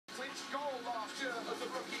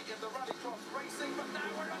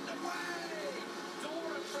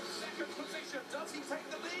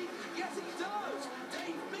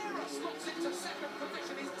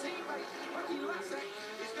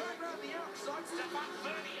Stefan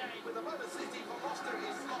Vernier with the Motor City for Gloucester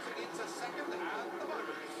is slotting into second at the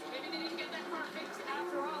moment. Maybe they need to get that car fixed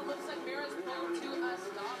after all. Looks like Mira's pulled to a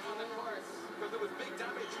stop on the course. Because there was big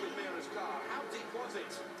damage with Mira's car. How deep was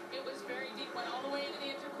it? It was very deep. Went all the way into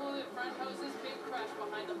the intercooler. Front hoses, big crash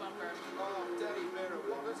behind the bumper. Oh, Dave Mira,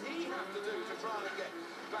 what does he have to do to try and get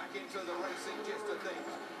back into the racing gist of things?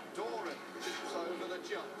 Doran jumps over the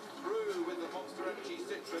jump. Rue with the Monster Energy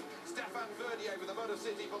Citroen. Stefan Vernier with the Motor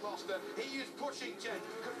City for Gloucester. He is pushing Jen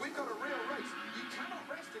because we've got a real race. You cannot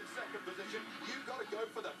rest in second position. You've got to go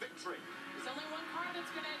for the victory. There's only one car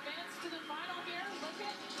that's going to advance to the final here. Look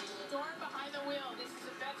at Doran behind the wheel. This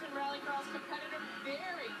is a veteran Rallycross competitor.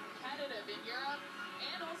 Very competitive in Europe.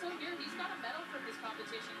 And also here, he's got a medal from his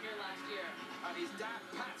competition here last year. And his dad,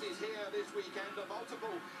 Pat, is here this weekend. A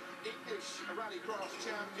multiple English Rallycross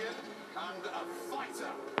champion and a fighter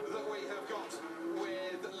that we have got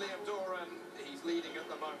with Liam Doran. He's leading at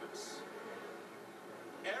the moment.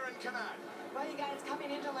 Aaron Canan. Well, you guys, coming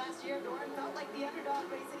into last year, Doran felt like the underdog,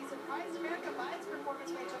 but he said he surprised America by his performance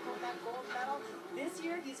when he took home that gold medal. This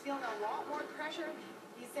year, he's feeling a lot more pressure.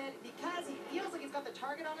 He said because he feels like he's got the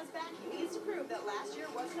target on his back, he needs to prove that last year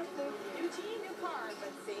wasn't a fluke. New team, new car,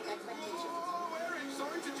 but same expectations. Oh, Aaron,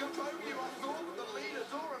 sorry to jump over you. I thought that the leader,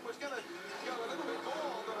 Doran, was going to go a little bit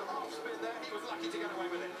more than a half spin there. He was lucky to get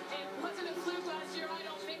away with it. It wasn't a fluke last year, I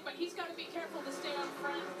don't think, but he's got to be careful to stay on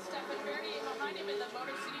front. Stefan Vernier behind him in the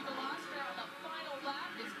Motor City Veloster on the final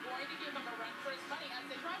lap is going to give him a run for his money as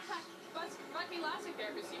they drive past Bucky Lassick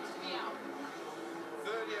there, who seems to be out.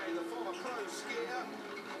 Vernier, the former pro skier,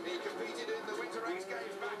 he competed in the Winter X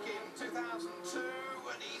Games back in 2002,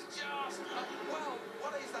 and he's just, well,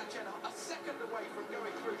 what is that, Jenna? A second away from going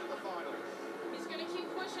through to the final. He's going to keep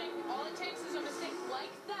pushing. All it takes is a mistake like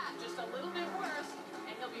that, just a little bit worse,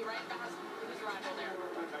 and he'll be right past his rival there.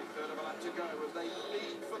 Okay, third of a lap to go as they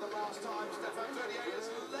lead for the last time. Stefan Vernier as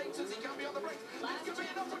late as he can be on the brakes. This could be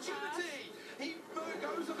an opportunity. He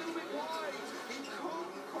goes a little bit wide. He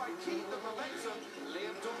couldn't quite keep the momentum.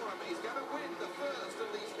 Liam Doran is going to win the first of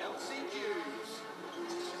these LCQs.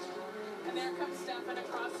 And there comes Stefan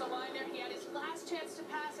across the line there. He had his last chance to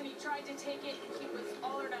pass, and he tried to take it. He was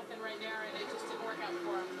all or nothing right there, and it just didn't work out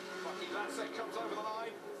for him. Bucky Lassick comes over the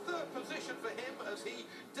line. Third position for him as he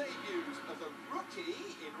debuts as a rookie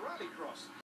in Rallycross.